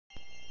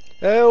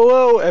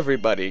Hello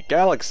everybody,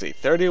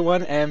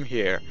 galaxy31M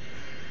here,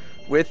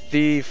 with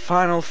the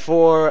final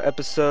 4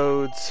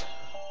 episodes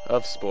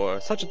of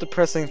Spore. Such a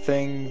depressing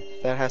thing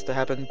that has to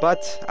happen,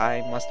 but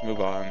I must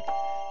move on.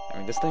 I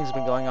mean, this thing's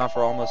been going on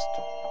for almost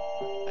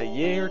a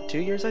year, 2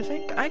 years I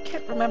think? I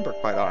can't remember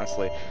quite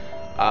honestly.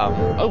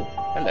 Oh,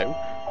 hello.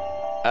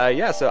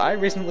 Yeah, so I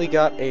recently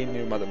got a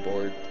new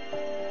motherboard,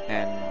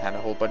 and had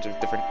a whole bunch of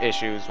different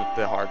issues with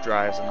the hard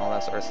drives and all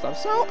that sort of stuff,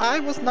 so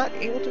I was not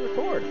able to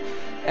record.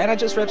 And I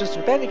just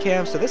registered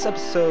Bandicam, so this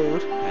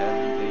episode,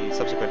 and the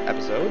subsequent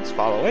episodes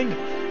following,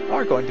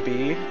 are going to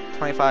be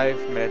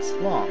 25 minutes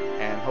long,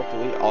 and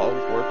hopefully all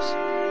works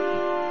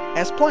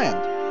as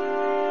planned.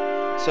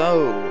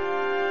 So,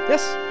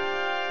 yes,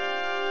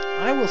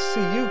 I will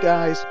see you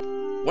guys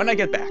when I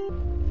get back.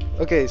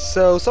 Okay,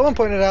 so someone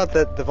pointed out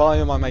that the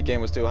volume on my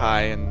game was too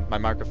high, and my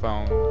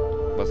microphone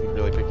wasn't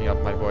really picking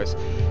up my voice.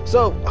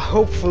 So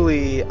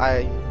hopefully you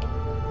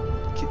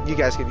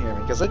guys can hear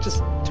me, because I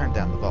just turned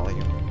down the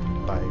volume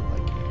by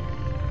like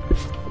a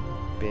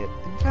bit.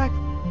 In fact,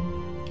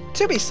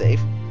 to be safe,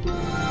 let's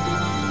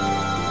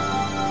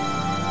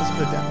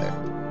put it down there.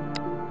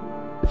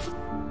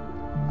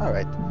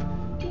 Alright.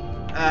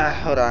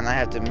 Hold on, I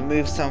have to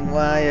move some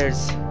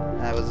wires.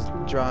 I was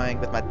drawing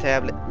with my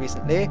tablet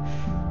recently.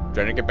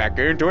 Trying to get back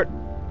into it.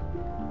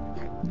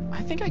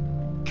 I think I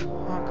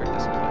conquered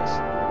this place.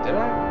 Did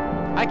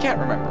I? I can't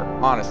remember,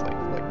 honestly.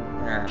 Like,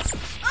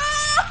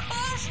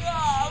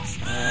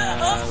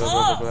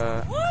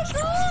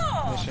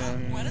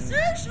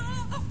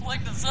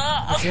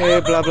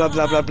 okay, blah blah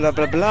blah blah blah blah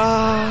blah blah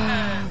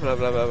blah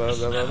blah blah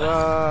blah blah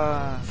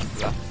blah.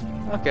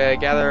 Okay,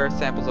 gather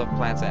samples of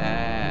plants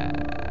and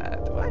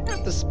do I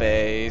have the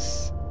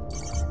space?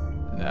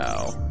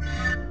 No.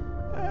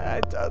 I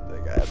don't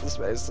think I have the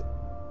space.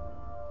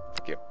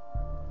 Fuck you.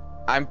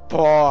 I'm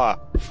poor.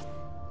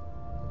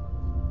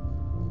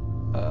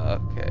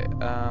 Okay,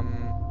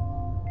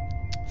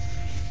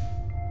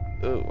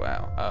 ooh,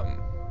 wow,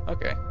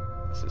 okay,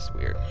 this is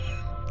weird.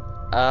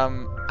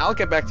 I'll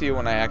get back to you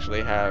when I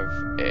actually have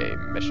a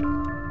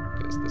mission,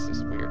 because this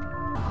is weird.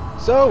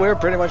 So, we're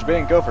pretty much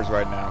being gophers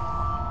right now.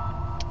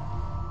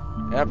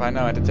 Yep, I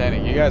know,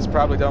 entertaining. You guys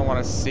probably don't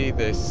want to see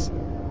this.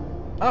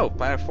 Oh,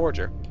 Planet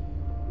Forger.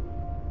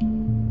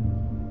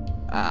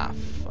 Ah,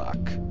 fuck.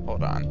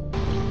 Hold on.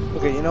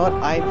 Okay, you know what?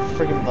 I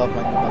freaking love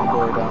my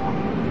motherboard.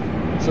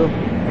 So,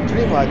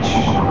 pretty much,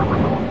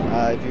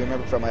 if you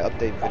remember from my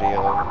update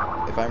video,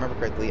 if I remember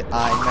correctly,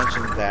 I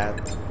mentioned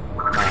that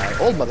my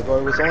old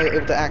motherboard was only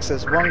able to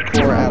access one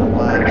core out of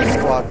my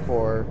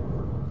quad-core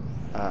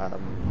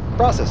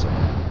processor.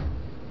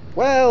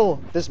 Well,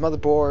 this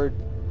motherboard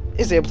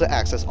is able to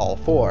access all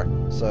 4,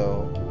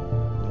 so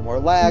no more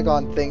lag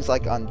on things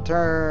like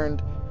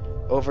Unturned,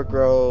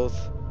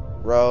 Overgrowth,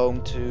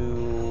 Rome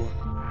 2,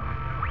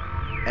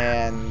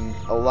 and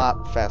a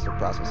lot faster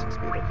processing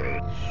speed,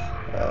 okay?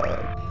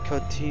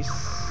 Cotis...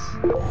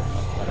 not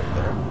up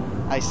there.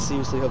 I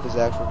seriously hope there's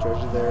actual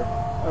treasure there.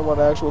 I want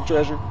actual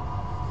treasure.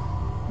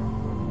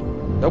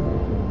 Nope.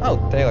 Oh,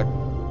 Taylor.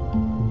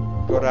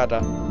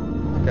 Gorada.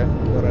 Okay,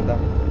 Gorada.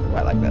 Oh,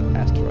 I like that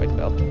asteroid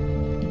belt.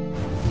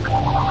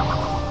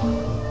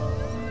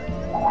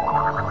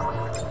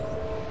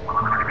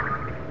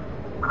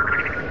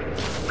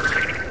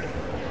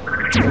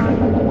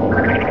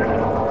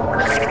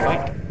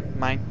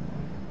 Mine.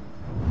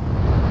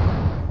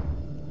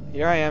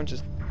 Here I am,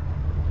 just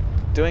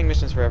doing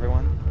missions for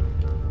everyone.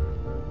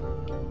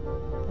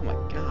 Oh my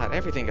god,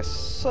 everything is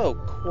so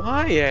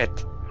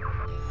quiet.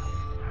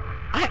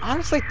 I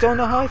honestly don't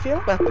know how I feel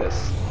about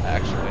this,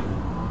 actually.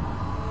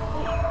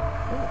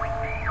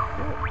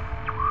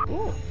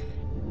 Ooh.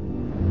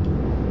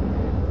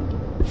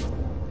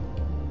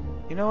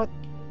 You know what?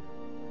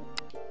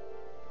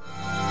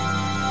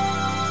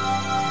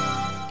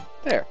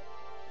 There.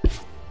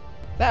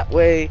 That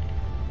way,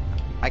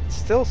 I can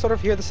still sort of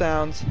hear the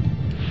sounds,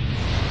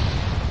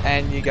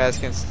 and you guys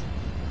can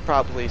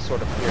probably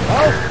sort of hear.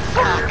 Oh,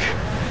 fuck!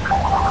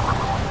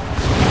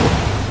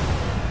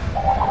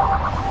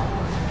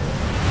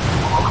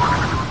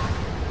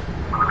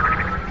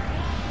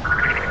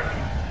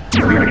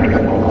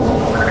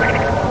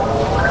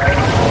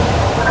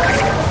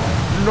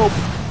 Nope.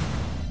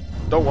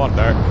 Don't want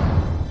that.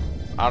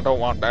 I don't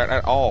want that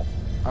at all.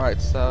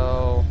 Alright,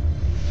 so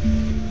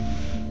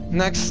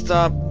next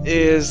up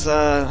is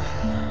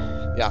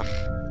yeah,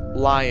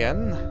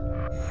 Lion.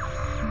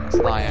 That's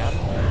Lion.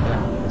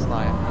 Yeah, that's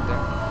Lion right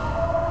there.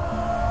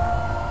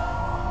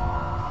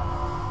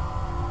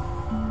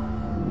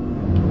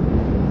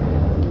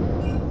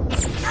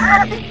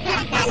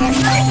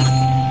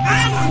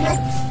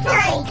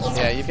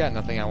 Yeah, you've got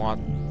nothing I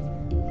want.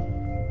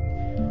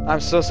 I'm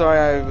so sorry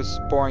I was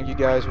boring you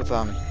guys with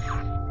you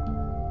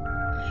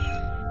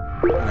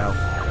know,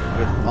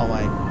 with all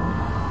my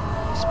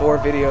Spore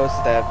videos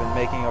that I've been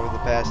making over the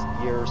past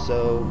year or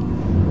so.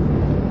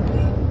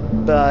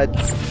 But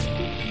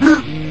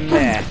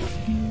meh.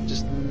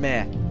 Just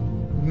meh.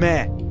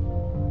 Meh.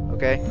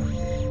 Okay?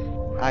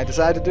 I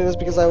decided to do this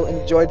because I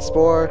enjoyed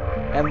Spore.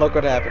 And look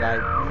what happened. I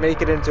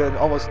make it into an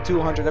almost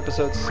 200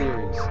 episode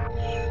series.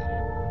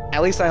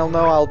 At least I'll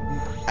know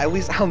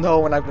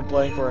when I've been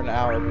playing for an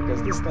hour,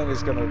 because this thing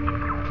is gonna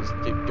just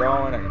keep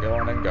going and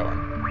going and going.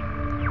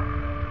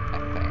 I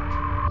think.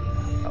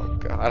 Oh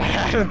god, I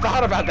hadn't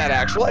thought about that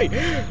actually.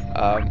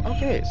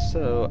 Okay,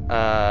 so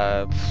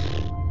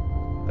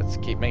let's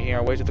keep making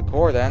our way to the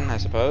core then, I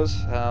suppose.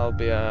 I'll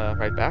be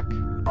right back.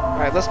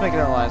 Alright, let's make an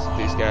alliance with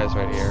these guys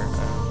right here.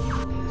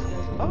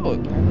 Oh,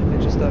 apparently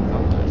they just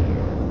colonized here.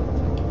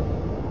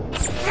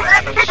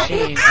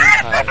 Machine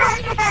Empire.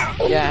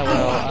 Yeah,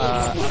 well,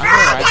 I'm gonna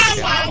ride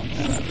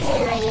this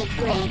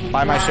again.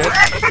 Buy my shit.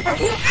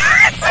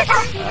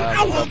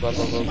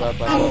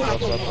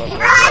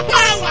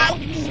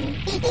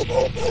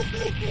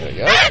 There we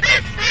go.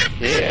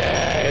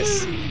 Yes!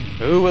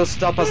 Who will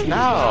stop us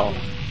now?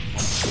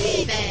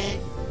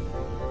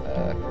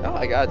 Oh,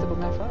 I got a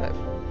diplomat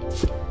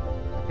 5.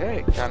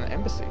 Okay, got an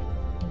embassy.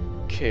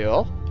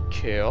 Kill.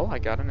 I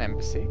got an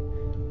embassy.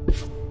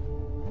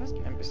 What does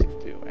an embassy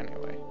do,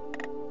 anyway?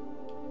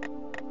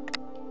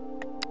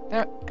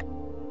 Damn it.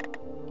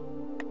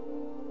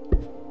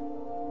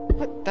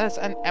 What does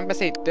an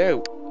embassy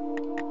do?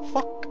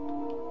 Fuck.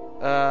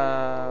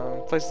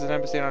 Places an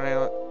embassy on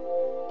an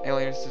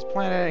alien's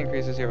planet,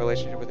 increases your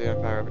relationship with the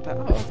Empire over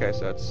time. Oh, okay,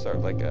 so it's sort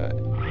of like a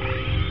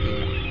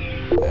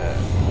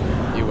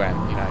UN,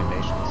 United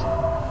Nations.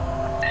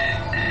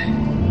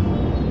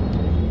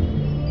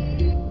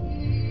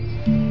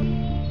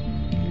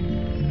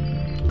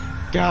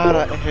 God,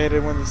 I hate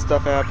it when this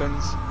stuff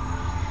happens.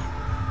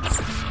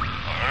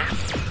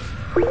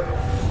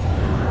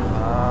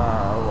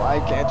 Why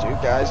can't you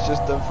guys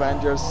just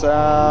defend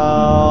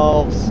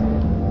yourselves?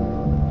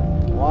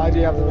 Why do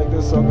you have to make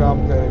this so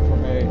complicated for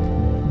me?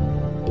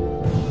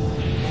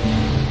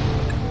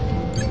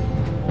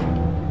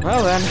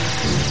 Well then.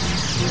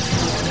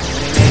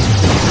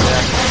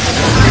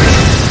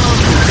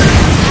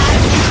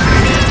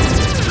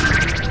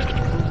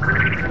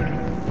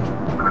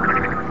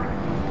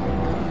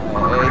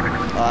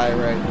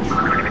 Alright.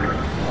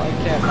 Why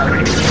can't I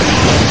do this?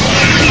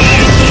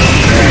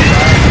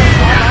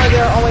 Why am I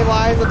the only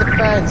line of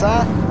defense,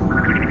 huh?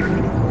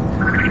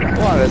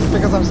 What, is it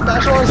because I'm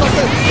special or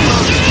something?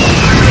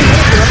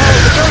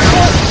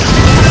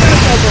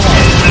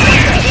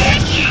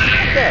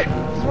 Good.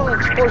 Just want to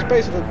explore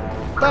space with an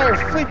entire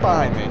fleet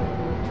behind me.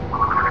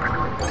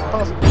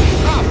 Oh,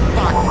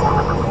 fuck!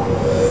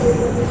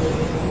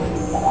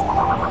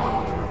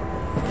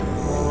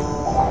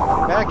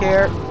 Back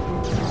here.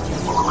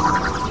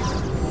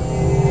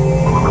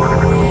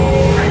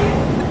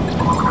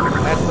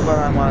 That's the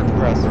button I wanted to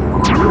press.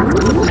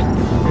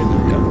 Okay, there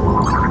we go.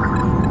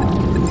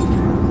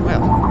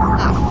 Well,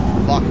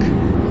 fuck.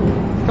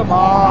 Come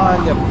on,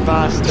 you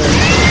bastard.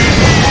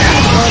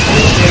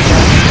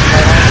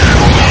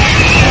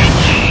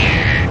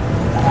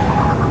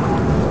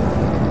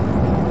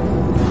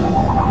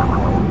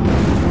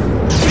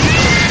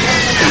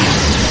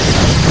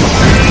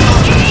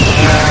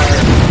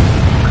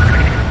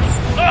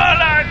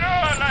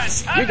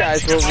 You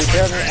guys will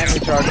repair me and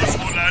recharge me,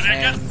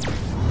 and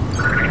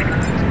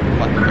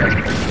fuck you guys,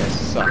 because you guys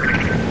suck.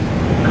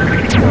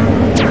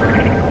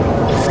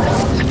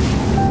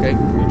 Okay,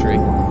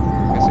 retreat.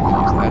 Guess I can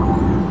use that.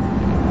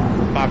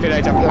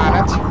 Populate a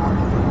planet.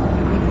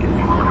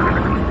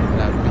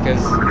 No,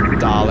 because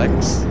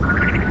Daleks.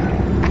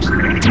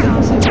 Actually,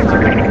 Daleks have to do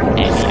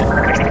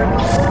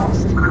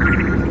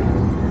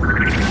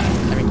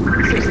I mean,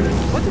 seriously,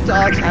 what do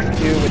Daleks have to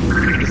do with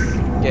this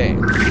game?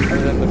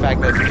 Other than the fact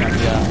that, you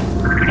know,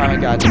 Comic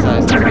God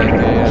decides to make a,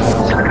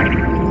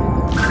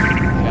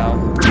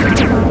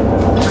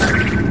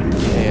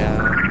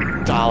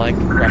 Dalek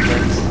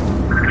reference.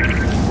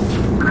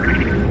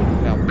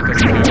 No,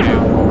 because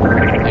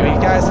if you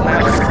guys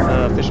have the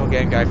official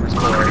game guide for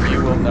Spore,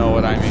 you will know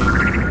what I mean.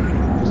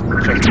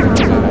 Just trust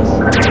me when I say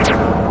this.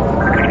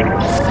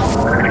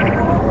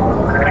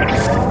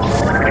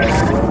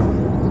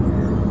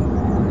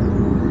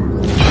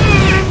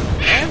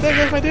 And there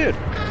goes my dude.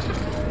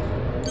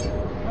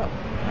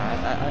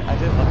 I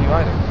didn't love you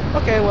either.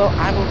 Okay, well,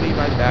 I will be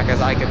right back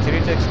as I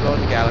continue to explore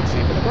the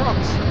galaxy for the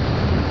Bronx.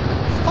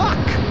 Fuck!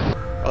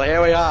 Well,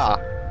 here we are,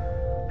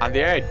 on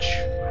the edge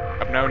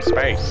of known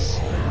space.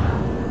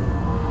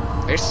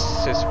 This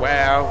is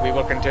where we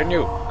will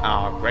continue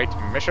our great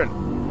mission.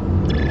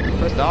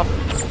 First off,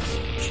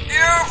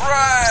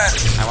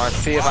 I want to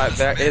see if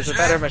there is a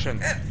better mission.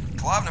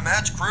 Klavna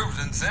match crews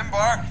in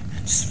Zimbar.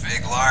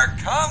 Spiglar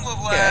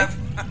Kamlev.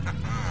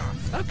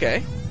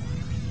 Okay.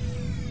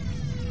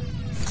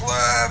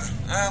 Clev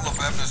and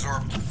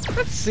Lefebvre.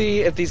 Let's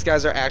see if these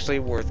guys are actually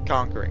worth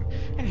conquering.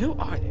 And who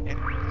are they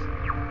anyways?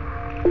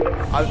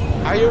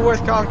 Are you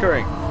worth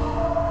conquering?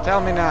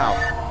 Tell me now.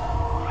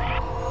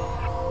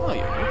 Oh,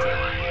 you're neutral.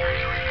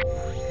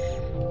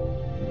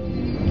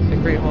 The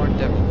Great Horned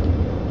Devil.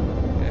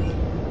 Okay.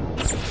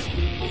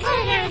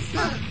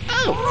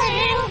 Oh!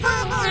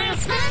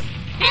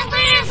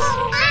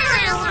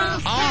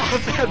 Oh,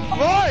 that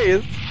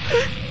voice!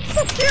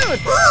 So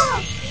cute!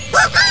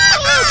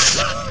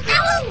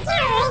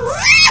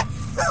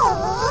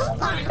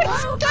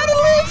 It's got a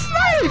little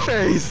smiley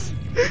face!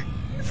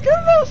 It's got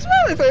a little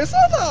smiley face,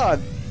 hold on!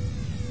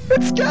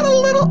 It's got a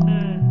little...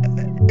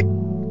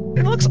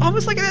 It looks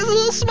almost like it has a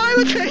little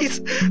smiley face!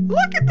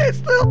 Look at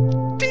this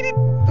little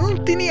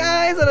teeny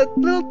eyes and a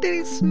little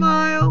teeny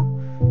smile!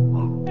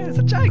 Man, it's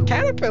a giant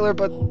caterpillar,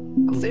 but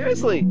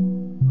seriously,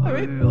 I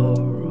mean,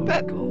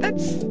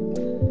 that's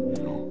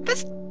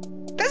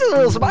a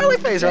little smiley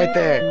face right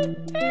there!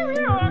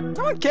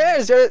 No one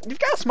cares, you've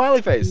got a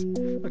smiley face!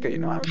 Okay, you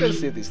know, I'm gonna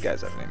see if these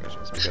guys have any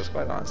missions, because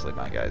quite honestly,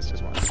 my guys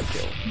just want to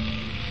kill.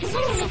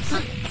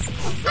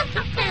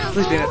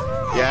 Please be it.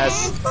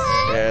 Yes.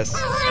 Yes.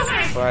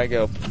 Before I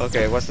go.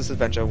 Okay, what's this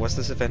adventure? What's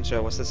this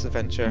adventure? What's this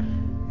adventure?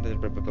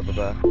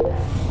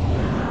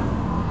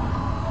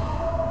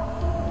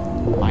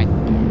 Mine.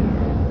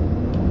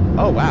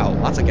 Oh wow,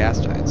 lots of gas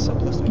giants so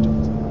close to each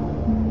other.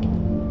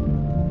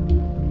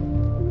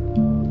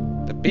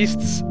 The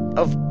Beasts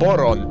of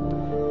Boron.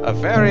 A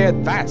very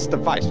advanced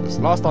device was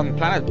lost on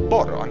planet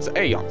Boron's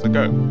aeons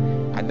ago.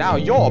 And now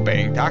you're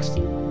being asked...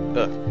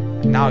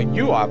 Now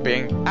you are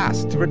being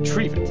asked to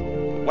retrieve it.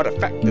 What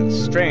effect did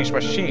this strange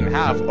machine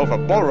have over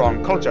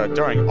Boron culture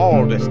during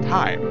all this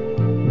time?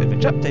 The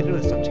adventure updated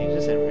with some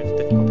changes in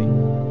difficulty.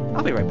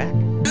 I'll be right back.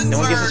 No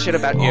one gives a shit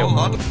about you.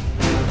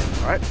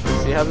 Alright,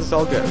 let's see how this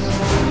all goes.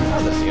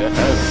 Let's see what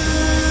happens.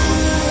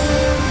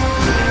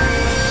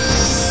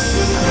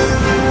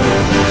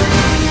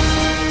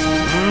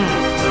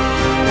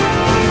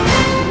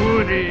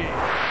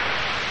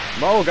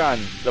 Morgan,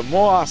 the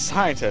Moa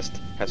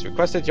scientist, has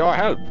requested your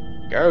help.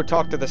 Go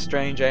talk to the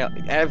strange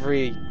alien.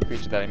 Every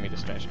creature that I meet is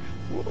strange.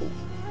 Whoa.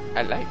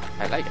 I like.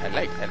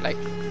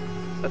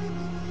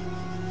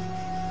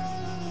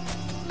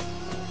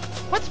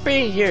 What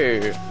be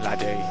you,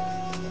 laddie?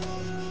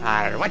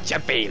 What you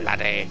be,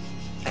 laddie?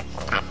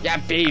 You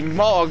be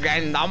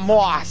Morgan, the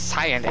Moa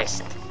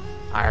scientist.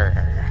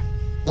 Arr.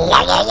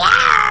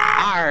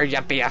 Arr,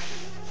 you be a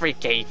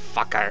freaky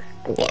fucker.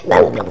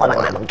 Hello,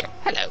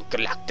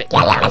 galactic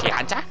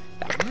hunter.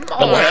 The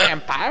Moa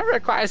Empire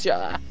requires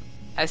your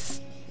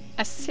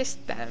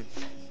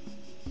assistance.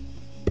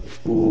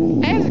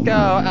 Let's go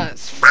a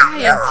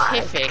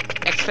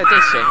scientific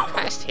expedition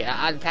crashed here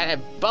on planet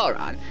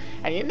Boron.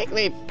 A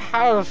uniquely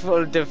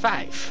powerful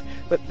device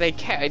that they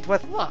carried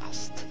was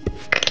lost.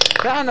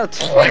 There are no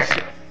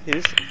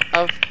traces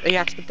of the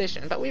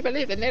expedition, but we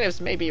believe the natives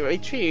may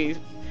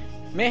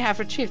have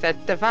retrieved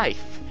that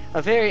device.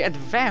 A very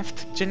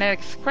advanced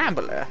genetic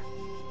scrambler.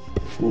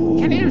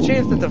 Can you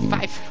retrieve the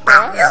device for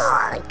us?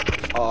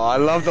 Oh, I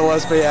love the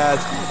lesbian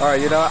ads. Alright,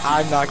 you know what?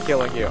 I'm not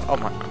killing you. Oh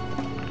my.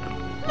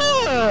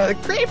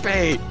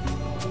 Creepy!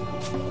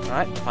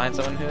 Alright, find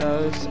someone who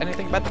knows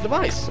anything about the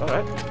device.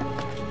 Alright.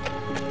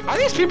 Are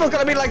these people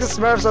gonna be like the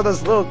Smurfs or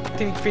those little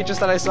teeny creatures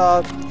that I saw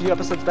a few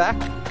episodes back?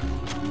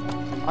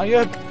 Are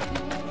you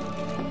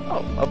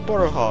Oh, a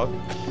Borohog.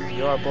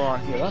 You are a Boron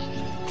healer.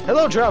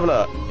 Hello,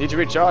 traveler! Need to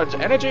recharge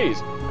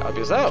energies? Help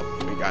yourself.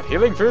 We got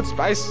healing fruit,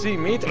 spicy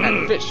meat,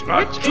 and fish,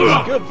 which is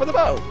good for the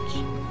bones.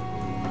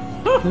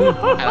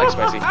 I like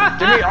spicy.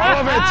 Give me all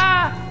of it!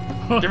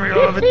 Give me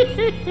all of it!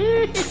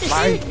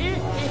 Mine.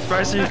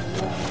 Spicy.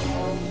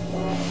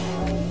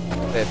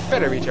 They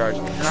better recharge.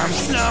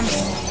 Nom.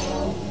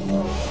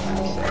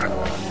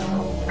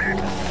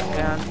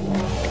 Down.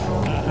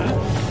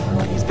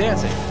 He's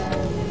dancing.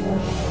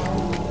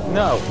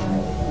 No.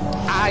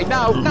 I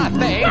know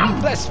nothing!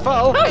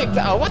 Blissful!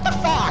 Oh, what the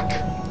fuck?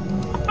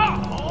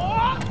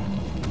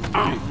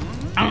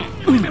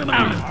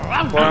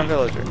 Boron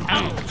villager. No,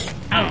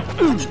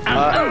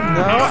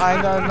 I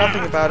know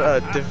nothing about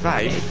a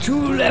device.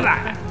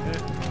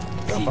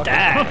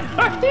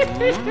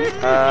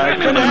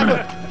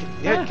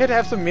 Could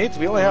have some meat.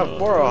 We only have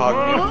Borohog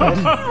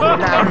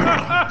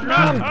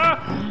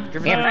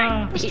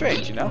meat.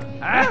 Strange, you know?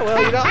 Yeah,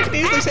 well, you know, I can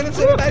easily send it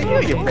to about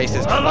you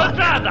racist fuck.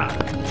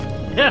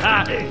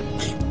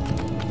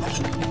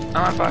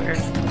 I'm a fucker.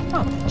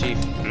 Oh, Chief.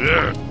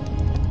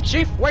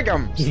 Chief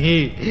Wiggum!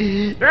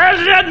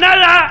 There's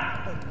another!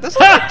 There's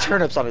like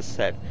turnips on his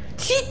head.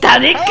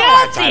 Citane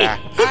cazzi!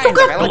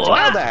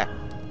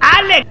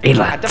 Alec! E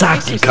la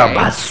tattica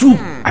basu!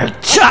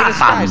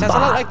 Has a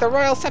lot like the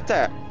royal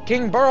scepter.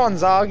 King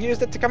Boronzog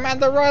used it to command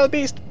the royal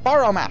beast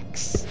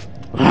Boromax.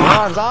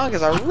 Boronzog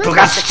is a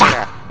ruthless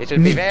dictator. It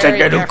should be very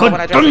careful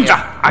when addressing him.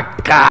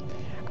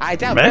 I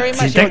doubt very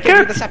much he'll give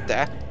you the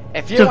scepter.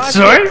 If you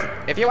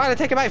want to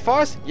take it by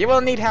force, you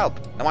will need help.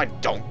 No, I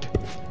don't.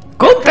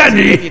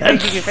 Company! If you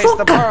think you can face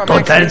the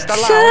Boromax beast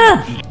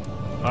alone.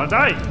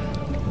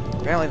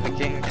 Apparently the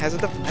king has a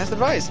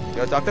device.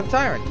 Go talk to the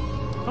tyrant.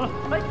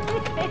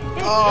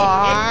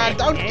 Oh,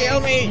 don't kill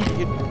me,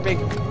 you big,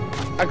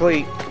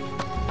 ugly,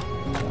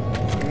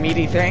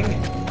 meaty thing.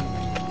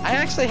 I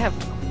actually have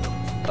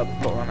a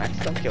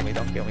Boromax. Don't kill me,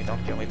 don't kill me,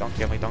 don't kill me, don't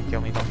kill me, don't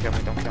kill me, don't kill me,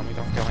 don't kill me,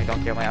 don't kill me,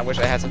 don't kill me. I wish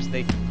I had some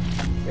sneak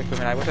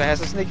equipment. I wish I had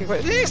some sneak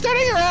equipment. He's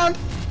turning around!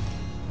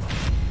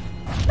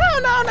 No,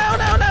 no, no,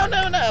 no, no,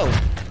 no, no!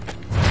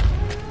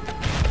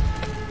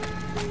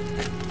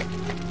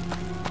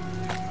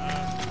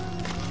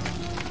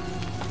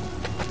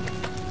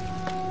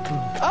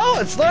 Oh,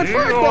 it's Lord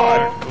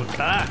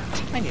Farquaad!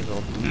 Tiny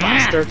little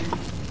bastard.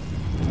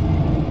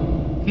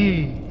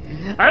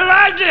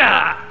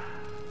 Elijah!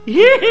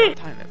 Tiny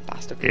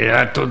bastard.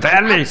 Ja,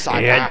 totally.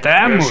 Outside Ja,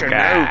 that, you should know,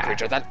 tamuka.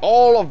 creature, that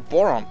all of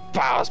Boron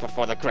bows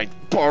before the great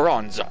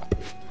Boronza.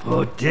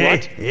 Ote,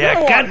 You ja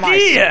want my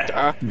katia.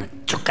 scepter?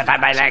 Tsukata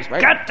by la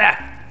kata.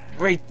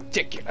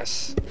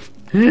 Ridiculous.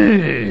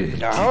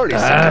 The holy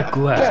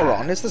scepter of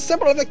Boron is the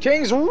symbol of the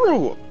king's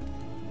rule.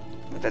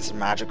 With its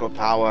magical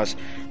powers,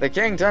 the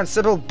king turned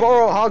simple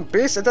Borohog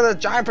beasts into the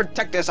giant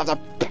protectors of the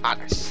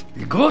palace.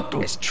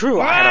 Goto. It's true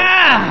I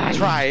had to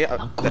try.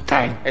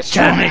 It's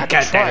true I had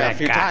to try a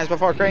few times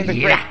before creating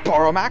the great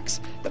Boromax.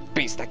 The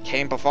beasts that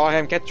came before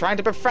him kept trying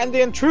to befriend the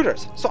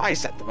intruders, so I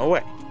set them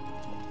away.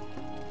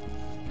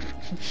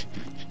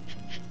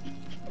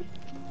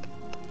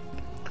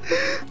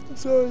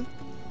 Sorry.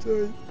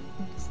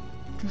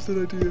 Just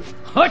an idea.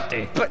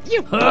 Ote. But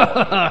you,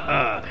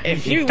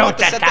 if you want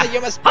the scepter,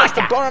 you must face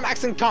the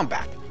Boromax in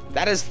combat.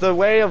 That is the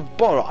way of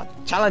Boron.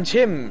 Challenge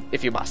him,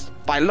 if you must,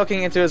 by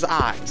looking into his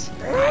eyes.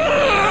 Move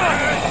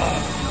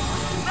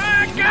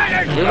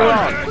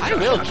along. I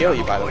will kill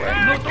you, by the way.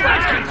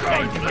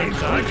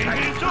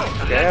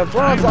 Yeah,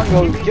 Boronzong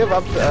will give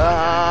up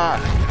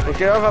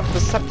the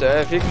scepter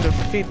if he can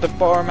defeat the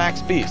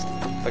Boromax beast.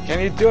 But can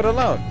you do it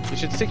alone? You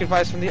should seek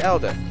advice from the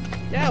Elder.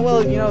 Yeah,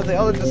 well, you know, the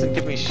Elder doesn't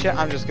give me shit.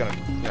 I'm just gonna,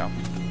 you know,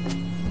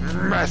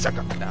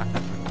 massacre. Nah,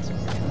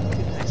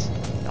 nice.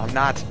 No, I'm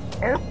not.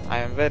 I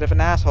am a bit of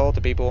an asshole to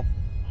people.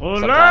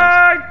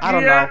 Sometimes. I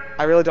don't know.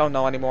 I really don't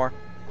know anymore,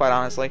 quite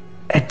honestly.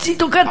 Zitto Are you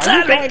going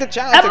cazzare. to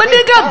challenge the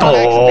great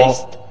Boromax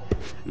beast?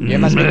 You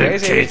must be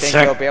crazy if you think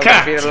you'll be able to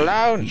defeat it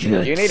alone.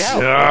 You need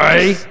help.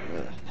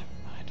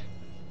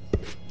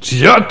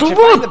 Ja, tu To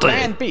find the vote.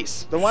 banned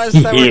beasts, the ones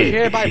that were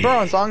here by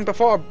Boronzong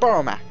before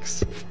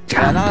Boromax.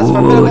 They're not as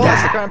formidable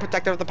as the current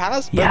protector of the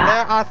palace, but Yeah.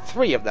 there are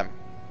 3 of them.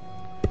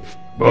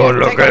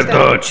 Bolo Take this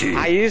down. cadoci.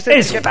 I used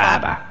it to get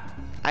Espada.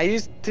 I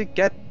used to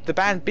get the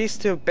banned beasts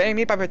to obey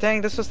me by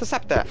pretending this was the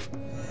scepter.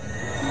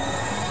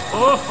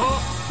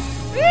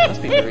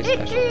 Must be very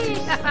special.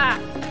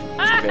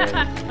 Very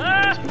special.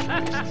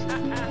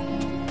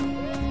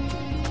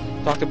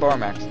 Talk to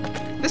Boromax.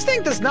 This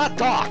thing does not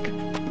talk.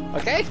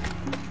 Okay?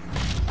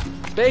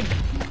 It's big,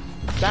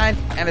 giant,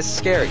 and it's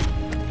scary.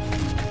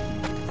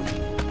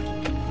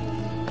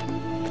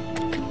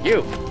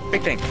 You,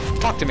 big thing,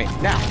 talk to me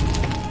now.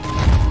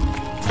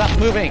 Stop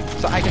moving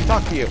so I can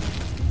talk to you.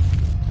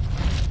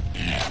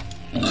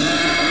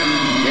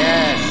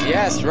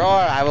 Yes, roar,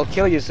 I will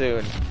kill you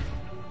soon.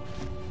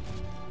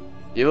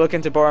 You look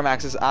into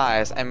Boromax's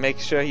eyes and make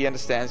sure he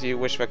understands you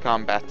wish for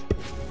combat.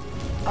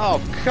 Oh,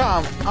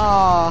 come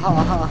on.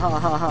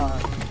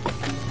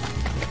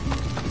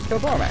 Kill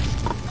Boromax.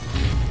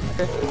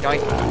 Okay,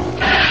 going.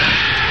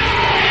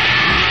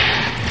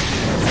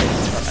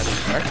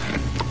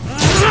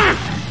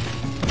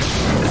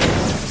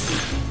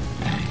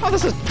 Oh,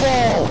 this is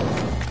bull!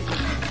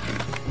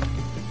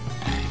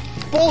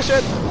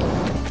 Bullshit!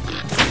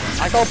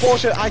 I call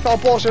bullshit, I call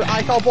bullshit,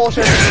 I call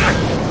bullshit!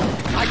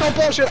 I call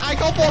bullshit, I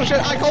call bullshit,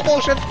 I call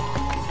bullshit!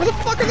 Where the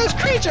fuck are those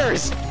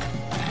creatures?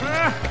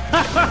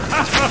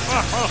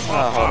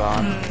 Oh, hold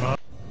on.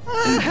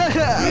 I'm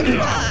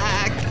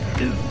back!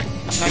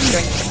 Nice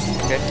thing.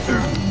 Okay.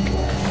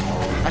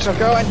 I shall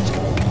go and...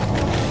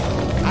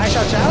 I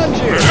shall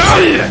challenge you!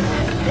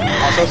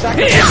 Also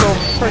sacrificial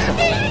person.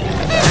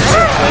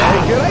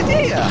 Very good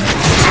idea!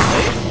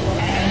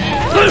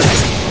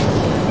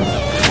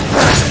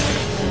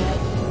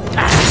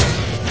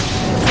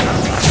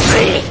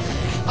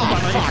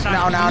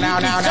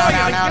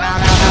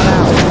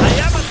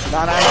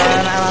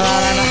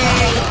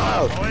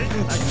 Oh fuck,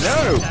 no.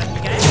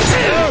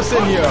 No,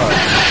 senor!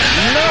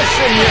 No,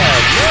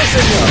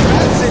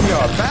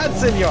 senor! Bad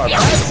senor!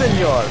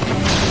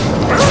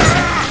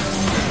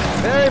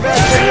 Very bad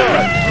senor!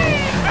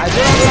 I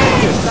don't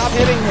like you! Stop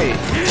hitting me!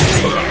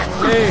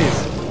 Please!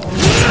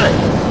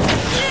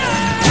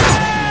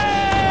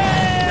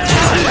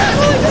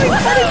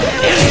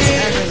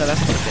 Actually, no,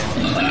 that's not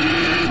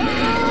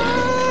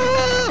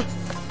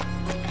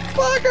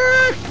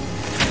Fucker!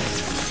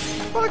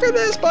 Fucker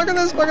this!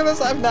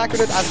 I've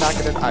knackered it!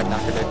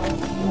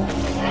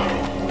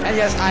 And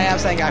yes, I am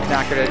saying I've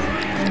knackered it.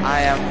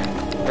 I am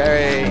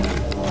very...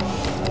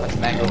 What's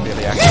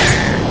mangophiliac?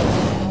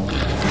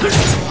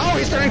 Oh,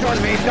 he's turning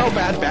towards me! No,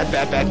 bad.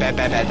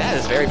 That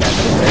is very bad.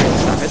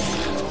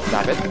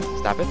 Stop it.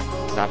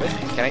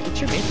 Can I eat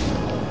your meat?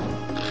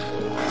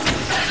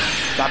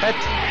 Stop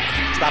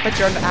it,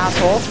 you're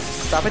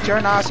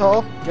an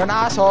asshole. You're an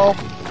asshole.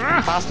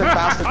 Bastard.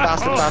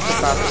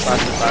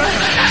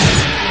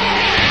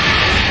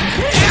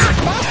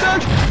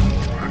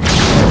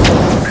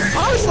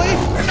 Honestly,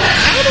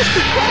 animals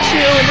could crush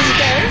you in this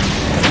game.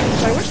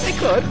 I wish they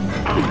could.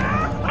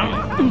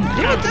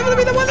 You would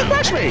definitely be the one to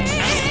crush me.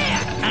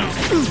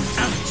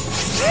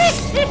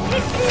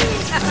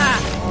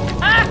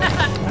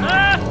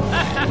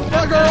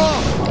 Bugger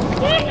off!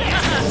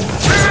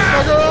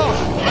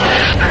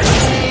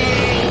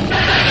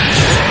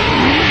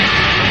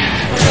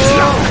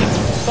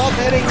 Stop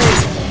hitting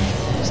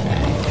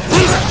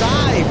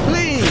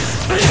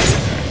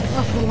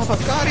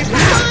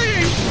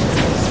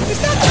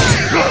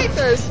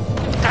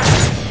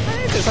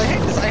this, I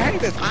hate this, I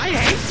hate this, I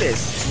hate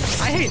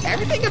this. I hate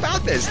everything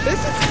about this. This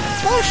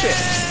is bullshit.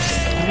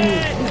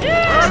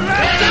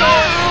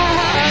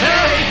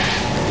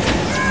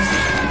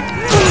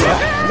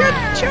 You're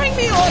cheering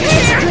me on. You're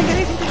not doing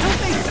anything to help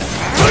me.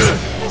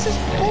 This is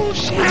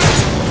bullshit.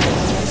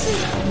 This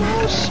is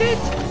bullshit.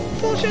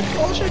 Bullshit,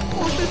 bullshit,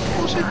 bullshit,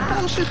 bullshit,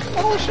 bullshit,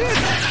 bullshit.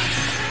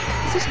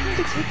 This is going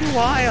to take a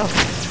while.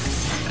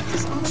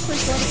 This is honestly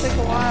going to take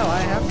a while.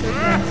 I have to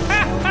admit.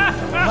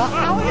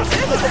 How are you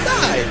able to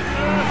die?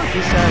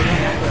 He's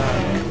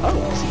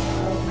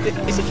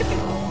is he keeping?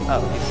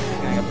 Oh, he's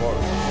getting a board.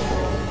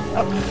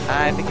 Oh,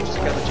 I think he just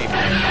killed the Jeep.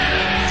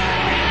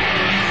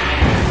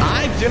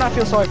 I do not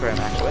feel sorry for him,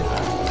 actually.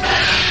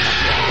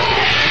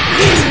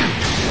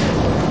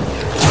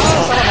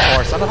 Oh, son of a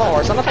horse, son of a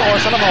horse, son of a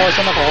horse, son of a horse,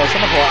 son of a horse,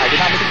 son of a horse. I did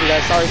not mean to do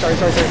that. Sorry. Sorry.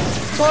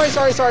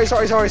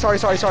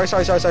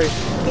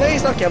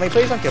 Please don't kill me,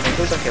 please don't kill me,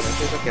 please don't kill me,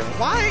 please don't kill me.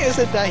 Why is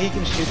it that he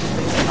can shoot the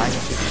things and I can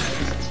shoot the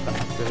things? It's not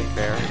really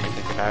fair if you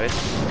think about it.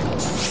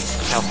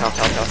 Help.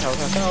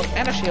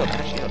 And a shield.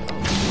 This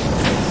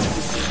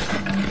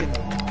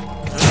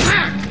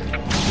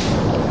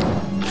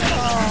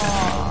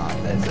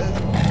is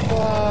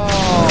bull.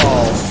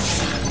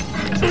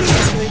 This is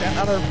actually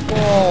another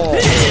bull.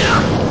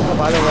 Oh,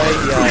 by the way,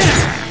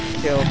 he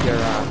killed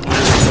your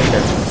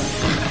leader.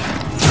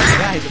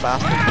 Yeah, he's a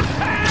bastard.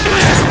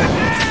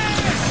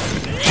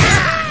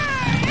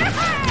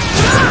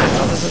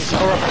 Oh, this is so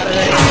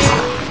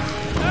repetitive.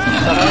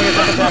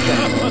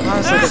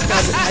 Honestly, this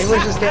guy, I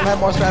wish this game had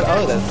more strategy.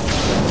 Oh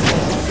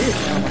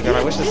my god,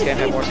 I wish this game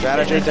had more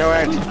strategy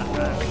to it.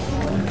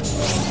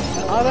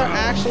 Are there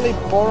actually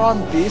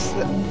boron beasts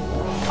that...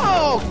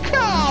 Oh,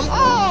 come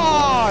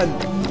on!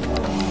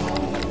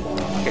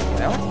 Okay, you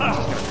know what? I'm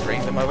just gonna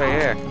bring them over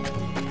here.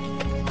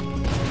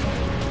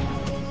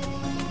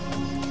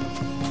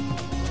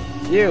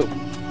 You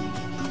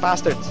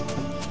bastards,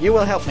 you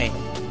will help me.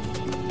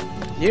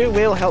 You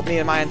will help me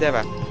in my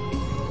endeavor.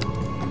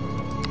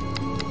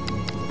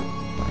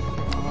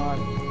 Come on.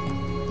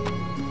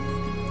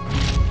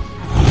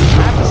 I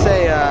have to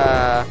say,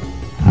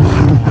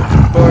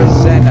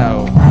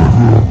 Borzeno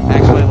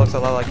actually looks a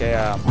lot like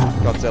a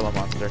Godzilla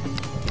monster,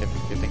 if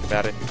you think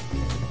about it.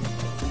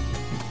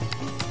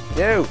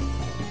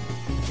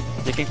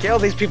 You can kill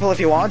these people if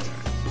you want,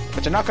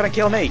 but you're not gonna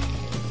kill me.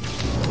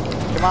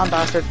 Come on,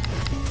 bastard.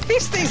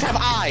 These things have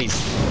eyes!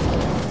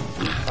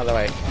 By the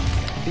way,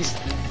 these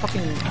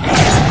fucking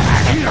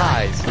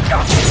eyes.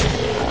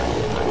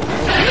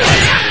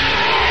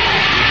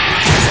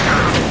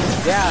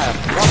 Yeah,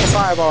 rock the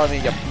fireball on me,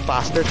 you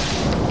bastard.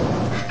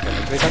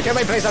 Please don't kill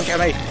me, please don't kill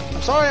me.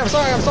 I'm sorry. I'm so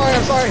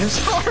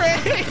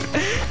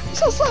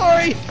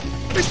sorry.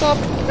 Please stop.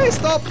 Please,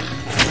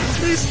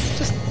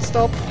 just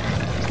stop.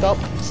 Stop.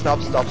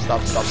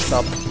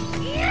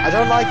 I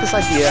don't like this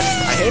idea.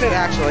 I hate it,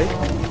 actually.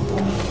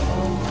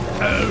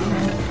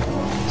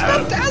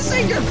 Stop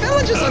dancing! Your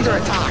village is under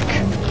attack!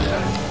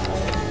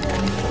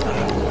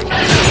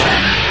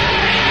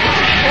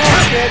 Oh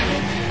shit!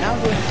 Now I'm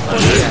doing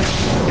this again.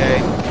 Okay.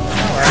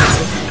 Alright,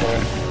 this is cool.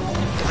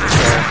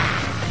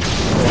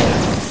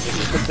 This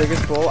is the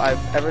biggest bull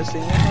I've ever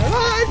seen in my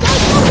life!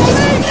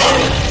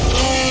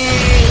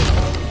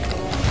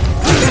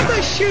 Why can't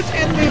they shoot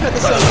and move at the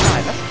same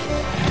time? That's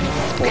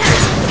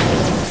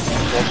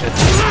bullshit.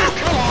 Oh,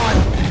 come on!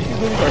 He's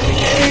moving towards me.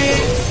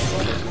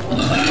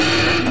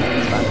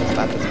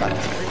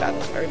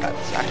 It's very bad.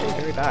 It's actually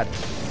very bad.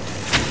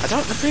 I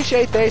don't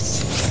appreciate this.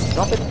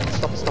 Stop it.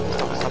 Stop it.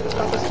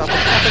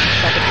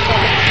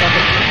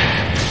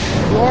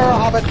 You're a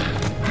hobbit.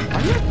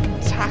 Are you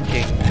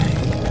attacking?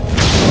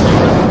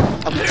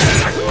 I'm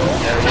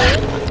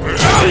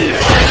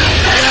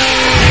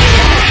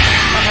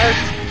hurt.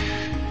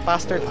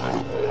 Bastard. That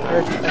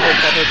hurt.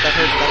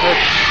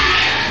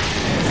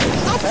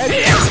 Stop it.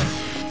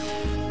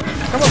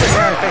 Come over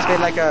here and face me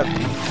like a...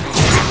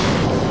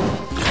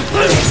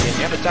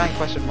 You have a giant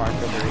question mark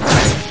over here.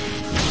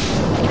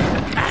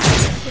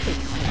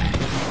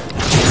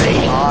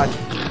 God.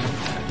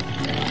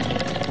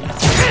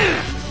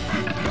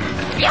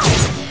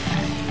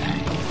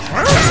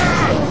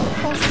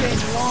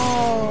 Fucking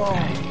long.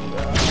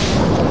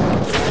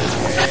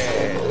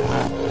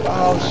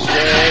 Oh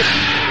shit.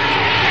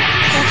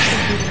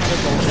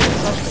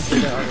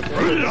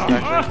 It's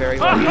actually very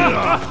well.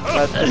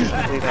 But this is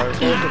complete other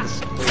bullshit. This is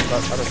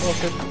complete other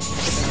bullshit.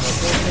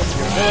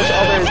 Your village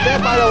elder is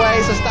dead, by the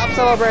way, so stop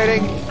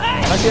celebrating.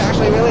 Unless you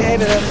actually really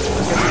hated him.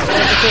 Because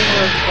he's the king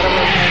or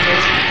whatever his name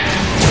is.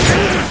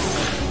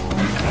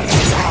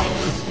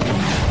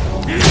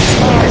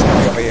 Oh, he's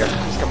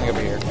coming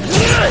over here.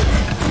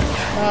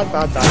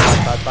 Bad.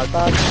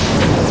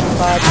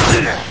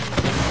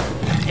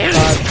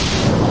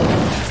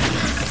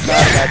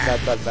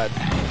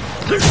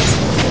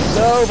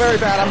 So very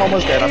bad. I'm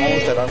almost dead.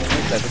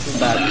 This is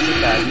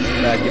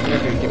bad. Give me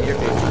your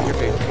food.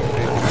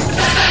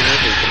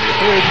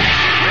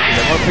 Is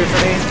there more food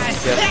for me?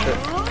 Yes,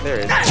 there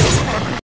is.